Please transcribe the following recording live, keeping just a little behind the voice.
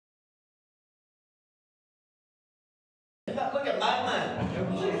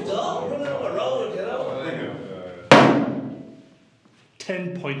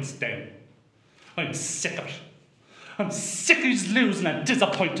10 points down. I'm sick of it. I'm sick of his losing and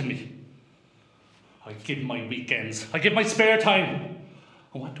disappointing me. I give my weekends, I give my spare time.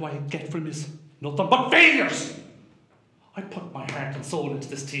 And what do I get from this? Nothing but failures. I put my heart and soul into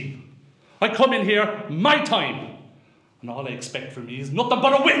this team. I come in here, my time. And all I expect from me is nothing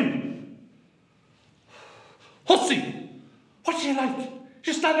but a win. Hussy, what do you like?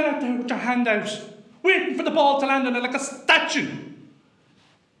 You're standing out there with your hand out, waiting for the ball to land on it like a statue.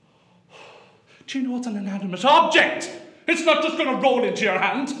 Do you know it's an inanimate object? It's not just going to roll into your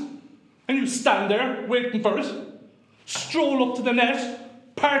hand. And you stand there, waiting for it. Stroll up to the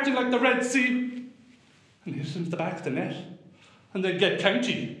net, parting like the Red Sea, and hit into the back of the net. And then get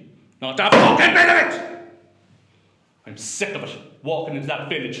county. Not that fucking bit of it! I'm sick of it, walking into that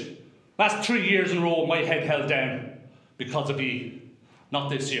village. Last 3 years in a row, my head held down. Because of E. Not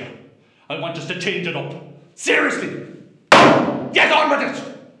this year. I want us to change it up. Seriously! Get on with it!